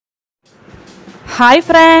Hi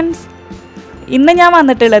friends, ഇന്ന് ഞാൻ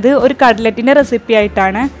വന്നിട്ടുള്ളത് ഒരു കട്ലറ്റിൻ്റെ റെസിപ്പി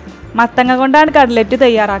ആയിട്ടാണ്. മത്തങ്ങ കൊണ്ടാണ് കട്ലറ്റ്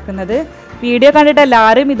തയ്യാറാക്കുന്നത്. വീഡിയോ കണ്ടിട്ട്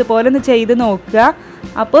എല്ലാവരും ഇതുപോലെ ഒന്ന് ചെയ്ത് നോക്കുക.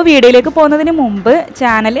 അപ്പോൾ വീഡിയോയിലേക്ക് പോകുന്നതിന് മുമ്പ്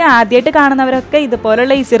ചാനൽ ആദ്യമായിട്ട് കാണുന്നവരൊക്കെ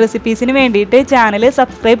ഇതുപോലുള്ള ഈസി റെസിപ്പീസിന് വേണ്ടിയിട്ട് ചാനൽ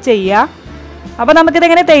സബ്സ്ക്രൈബ് ചെയ്യുക. അപ്പോൾ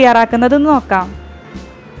നമുക്കിതെങ്ങനെ തയ്യാറാക്കുന്നതെന്ന് നോക്കാം.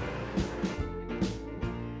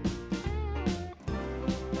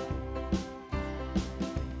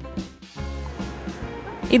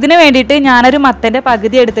 ഇതിന് വേണ്ടിയിട്ട് ഞാനൊരു മത്തൻ്റെ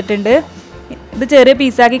പകുതി എടുത്തിട്ടുണ്ട്. ഇത് ചെറിയ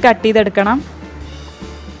പീസാക്കി കട്ട് ചെയ്തെടുക്കണം.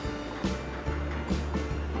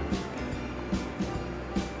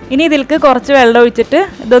 ഇനി ഇതിലേക്ക് കുറച്ച് വെള്ളം ഒഴിച്ചിട്ട്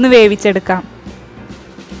ഇതൊന്ന് വേവിച്ചെടുക്കാം.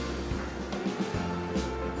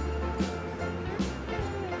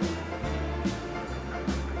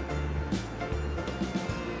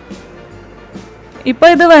 ഇപ്പോൾ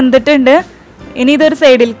ഇത് വെന്തിട്ടുണ്ട്. ഇനി ഇതൊരു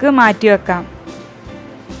സൈഡിലേക്ക് മാറ്റി വെക്കാം.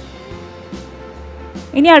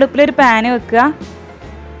 ഇനി അടുപ്പിലൊരു പാന് വെക്കുക.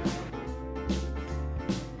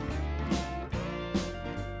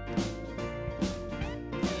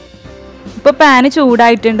 ഇപ്പോൾ പാന്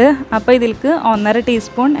ചൂടായിട്ടുണ്ട്. അപ്പോൾ ഇതിലേക്ക് 1.5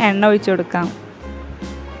 ടീസ്പൂൺ എണ്ണ ഒഴിച്ചു കൊടുക്കാം.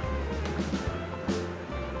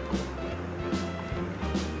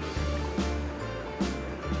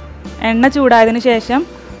 എണ്ണ ചൂടായതിനു ശേഷം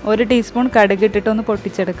 1 ടീസ്പൂൺ കടുക് ഇട്ടിട്ടൊന്ന്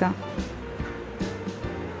പൊട്ടിച്ചെടുക്കാം.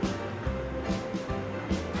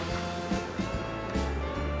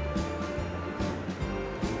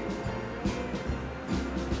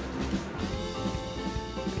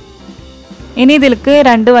 ഇനി ഇതിലേക്ക്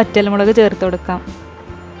 2 വറ്റൽമുളക് ചേർത്ത് കൊടുക്കാം.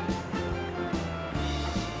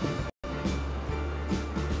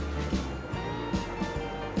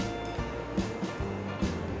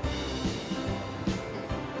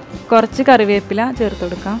 കുറച്ച് കറിവേപ്പില ചേർത്ത്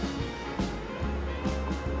കൊടുക്കാം.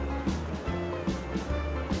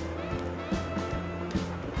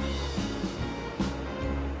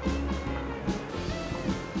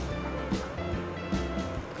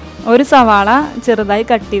 ഒരു സവാള ചെറുതായി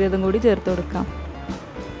കട്ട് ചെയ്തതും കൂടി ചേർത്ത് കൊടുക്കാം.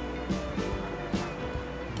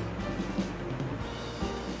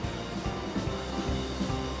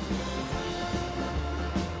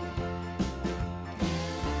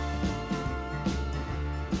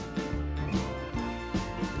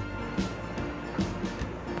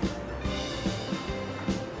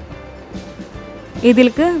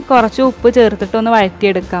 ഇതിലേക്ക് കുറച്ച് ഉപ്പ് ചേർത്തിട്ടൊന്ന്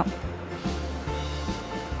വഴറ്റിയെടുക്കാം.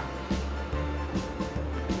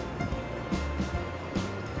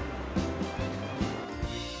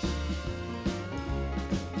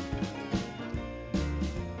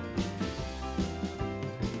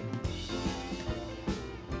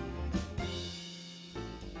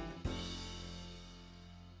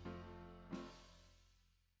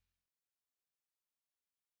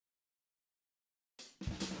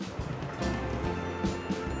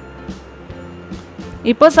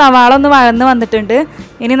 ഇപ്പോൾ സവാള ഒന്ന് വഴന്ന് വന്നിട്ടുണ്ട്.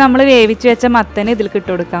 ഇനി നമ്മൾ വേവിച്ച് വെച്ച മത്തന് ഇതിലേക്ക്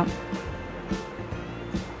ഇട്ട് കൊടുക്കാം.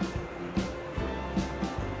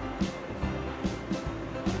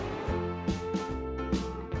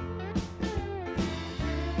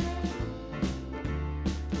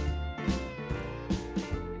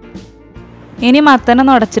 ഇനി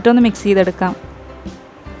മത്തനൊന്ന് ഉടച്ചിട്ടൊന്ന് മിക്സ് ചെയ്തെടുക്കാം.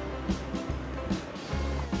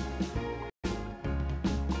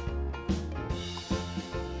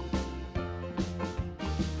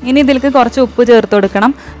 ഇനി ഇതിലേക്ക് കുറച്ച് ഉപ്പ് ചേർത്ത്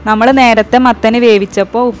കൊടുക്കണം. നമ്മൾ നേരത്തെ മത്തന്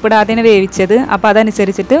വേവിച്ചപ്പോൾ ഉപ്പിടാതെയാണ് വേവിച്ചത്. അപ്പോൾ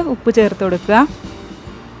അതനുസരിച്ചിട്ട് ഉപ്പ് ചേർത്ത് കൊടുക്കുക.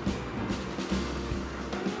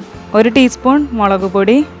 1 ടീസ്പൂൺ മുളക്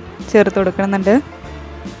പൊടി ചേർത്ത് കൊടുക്കുന്നുണ്ട്.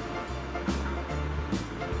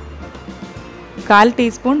 1/4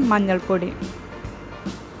 ടീസ്പൂൺ മഞ്ഞൾപ്പൊടി.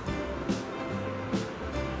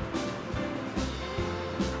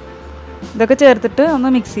 ഇതൊക്കെ ചേർത്തിട്ട് ഒന്ന്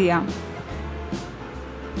മിക്സ് ചെയ്യാം.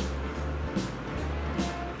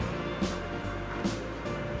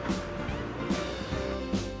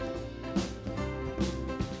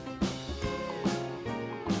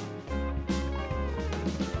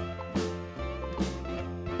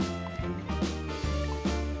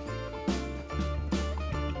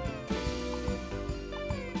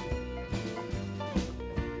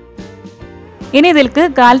 ഇനി ഇതിലേക്ക്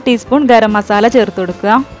 1/4 ടീസ്പൂൺ ഗരം മസാല ചേർത്ത്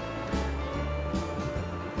കൊടുക്കുക.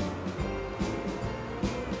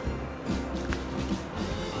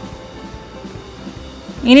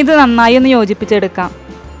 ഇനി ഇത് നന്നായി ഒന്ന് യോജിപ്പിച്ചെടുക്കാം.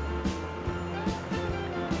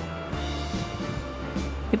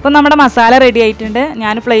 ഇപ്പം നമ്മുടെ മസാല റെഡി ആയിട്ടുണ്ട്.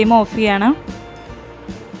 ഞാൻ ഫ്ലെയിം ഓഫ് ചെയ്യാണ്.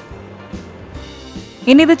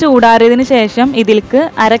 ഇനി ഇത് ചൂടാറിയതിന് ശേഷം ഇതിലേക്ക്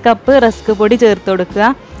 1/2 കപ്പ് റസ്ക് പൊടി ചേർത്ത്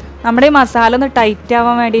കൊടുക്കുക. നമ്മുടെ ഈ മസാല ഒന്ന് ടൈറ്റ്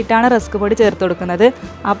ആവാൻ വേണ്ടിയിട്ടാണ് റസ്ക് പൊടി ചേർത്ത് കൊടുക്കുന്നത്.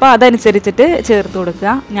 അപ്പോൾ അതനുസരിച്ചിട്ട് ചേർത്ത്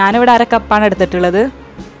കൊടുക്കുക. ഞാനിവിടെ 1/2 കപ്പാണ് എടുത്തിട്ടുള്ളത്.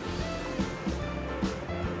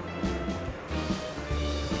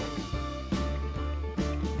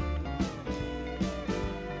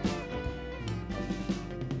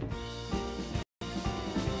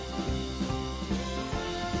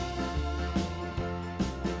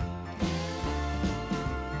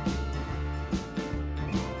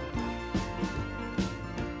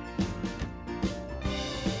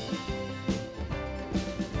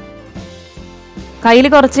 കയ്യിൽ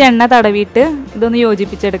കുറച്ച് എണ്ണ തടവിയിട്ട് ഇതൊന്ന്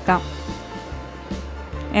യോജിപ്പിച്ചെടുക്കാം.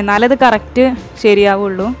 എന്നാലത് കറക്റ്റ്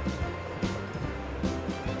ശരിയാവുള്ളൂ.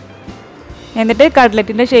 എന്നിട്ട്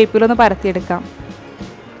കട്ലറ്റിൻ്റെ ഷേപ്പിലൊന്ന് പരത്തിയെടുക്കാം.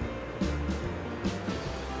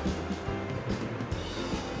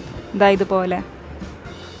 ഇതാ ഇതുപോലെ.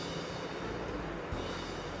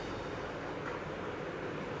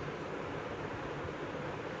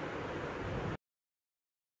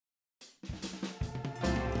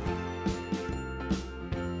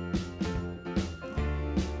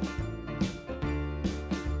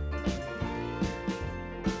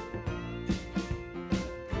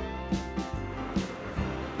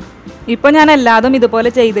 ഇപ്പോൾ ഞാൻ എല്ലാതും ഇതുപോലെ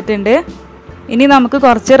ചെയ്തിട്ടുണ്ട്. ഇനി നമുക്ക്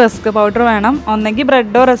കുറച്ച് റസ്ക് പൗഡർ വേണം. ഒന്നെങ്കിൽ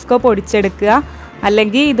ബ്രെഡോ റസ്കോ പൊടിച്ചെടുക്കുക,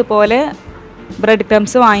 അല്ലെങ്കിൽ ഇതുപോലെ ബ്രെഡ്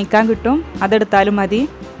ക്രംസ് വാങ്ങിക്കാൻ കിട്ടും, അതെടുത്താലും മതി.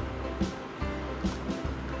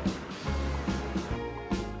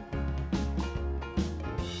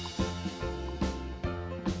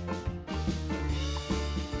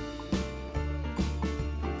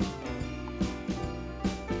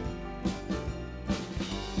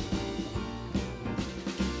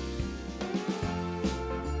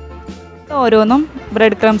 ഓരോന്നും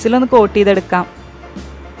ബ്രെഡ് ക്രംസിലൊന്ന് കോട്ട് ചെയ്തെടുക്കാം.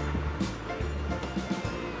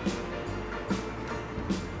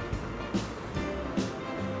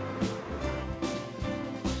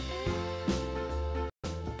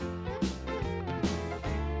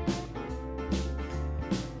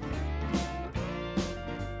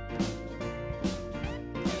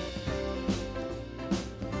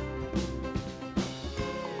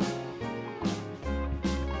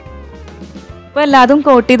 ഇപ്പോൾ എല്ലാതും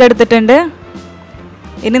കോട്ട് ചെയ്തെടുത്തിട്ടുണ്ട്.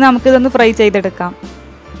 ഇനി നമുക്കിതൊന്ന് ഫ്രൈ ചെയ്തെടുക്കാം.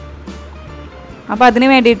 അപ്പോൾ അതിന്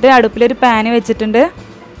വേണ്ടിയിട്ട് അടുപ്പിലൊരു പാന് വെച്ചിട്ടുണ്ട്.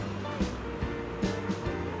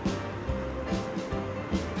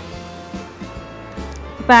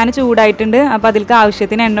 പാന് ചൂടായിട്ടുണ്ട്. അപ്പോൾ അതിലേക്ക്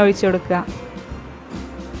ആവശ്യത്തിന് എണ്ണ ഒഴിച്ചു കൊടുക്കുക.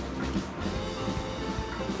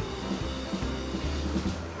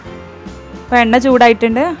 അപ്പോൾ എണ്ണ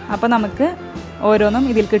ചൂടായിട്ടുണ്ട്. അപ്പോൾ നമുക്ക് ഓരോന്നും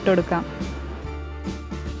ഇതിലേക്ക് ഇട്ട് കൊടുക്കാം.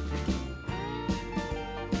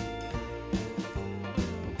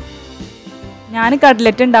 ഞാൻ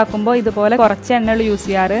കട്ലറ്റ് ഉണ്ടാക്കുമ്പോൾ ഇതുപോലെ കുറച്ച് എണ്ണകൾ യൂസ്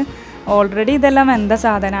ചെയ്യാറ്. ഓൾറെഡി ഇതെല്ലാം വെന്ത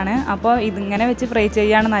സാധനമാണ്. അപ്പോൾ ഇതിങ്ങനെ വെച്ച് ഫ്രൈ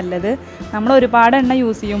ചെയ്യുകയാണ് നല്ലത്. നമ്മൾ ഒരുപാട് എണ്ണ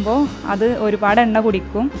യൂസ് ചെയ്യുമ്പോൾ അത് ഒരുപാട് എണ്ണ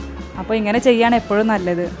കുടിക്കും. അപ്പോൾ ഇങ്ങനെ ചെയ്യാണ് എപ്പോഴും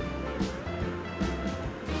നല്ലത്.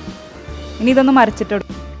 ഇനി ഇതൊന്ന് മറിച്ചിട്ട്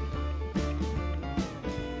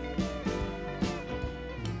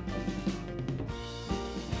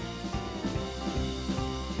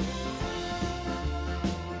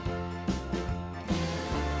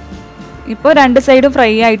ഇപ്പോൾ രണ്ട് സൈഡും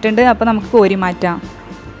ഫ്രൈ ആയിട്ടുണ്ട്. അപ്പോൾ നമുക്ക് കോരി മാറ്റാം.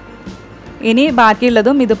 ഇനി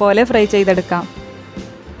ബാക്കിയുള്ളതും ഇതുപോലെ ഫ്രൈ ചെയ്തെടുക്കാം.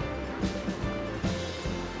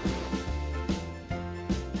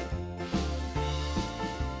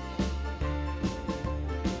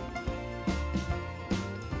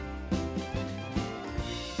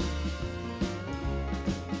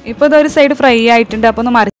 ഇപ്പോൾ ഇതൊരു സൈഡ് ഫ്രൈ ആയിട്ടുണ്ട്. അപ്പോൾ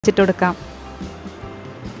ഒന്ന് മറിച്ചിട്ട് കൊടുക്കാം.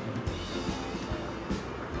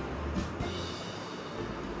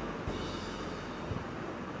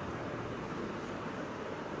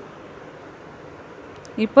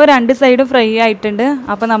 ഇപ്പോൾ രണ്ട് സൈഡും ഫ്രൈ ആയിട്ടുണ്ട്.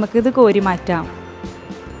 അപ്പോൾ നമുക്കിത് കോരി മാറ്റാം.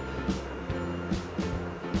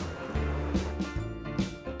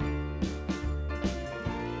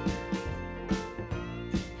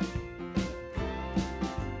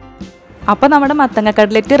 അപ്പോൾ നമ്മുടെ മത്തങ്ങ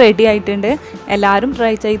കട്ലറ്റ് റെഡി ആയിട്ടുണ്ട്. എല്ലാവരും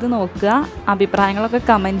ട്രൈ ചെയ്ത് നോക്കുക. അഭിപ്രായങ്ങളൊക്കെ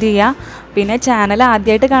കമൻറ്റ് ചെയ്യുക. പിന്നെ ചാനൽ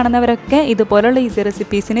ആദ്യമായിട്ട് കാണുന്നവരൊക്കെ ഇതുപോലുള്ള ഈസി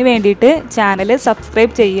റെസിപ്പീസിന് വേണ്ടിയിട്ട് ചാനൽ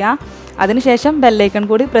സബ്സ്ക്രൈബ് ചെയ്യുക. അതിനുശേഷം ബെല്ലൈക്കൺ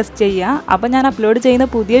കൂടി പ്രസ് ചെയ്യുക. അപ്പോൾ ഞാൻ അപ്ലോഡ് ചെയ്യുന്ന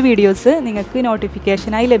പുതിയ വീഡിയോസ് നിങ്ങൾക്ക്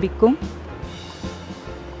നോട്ടിഫിക്കേഷനായി ലഭിക്കും.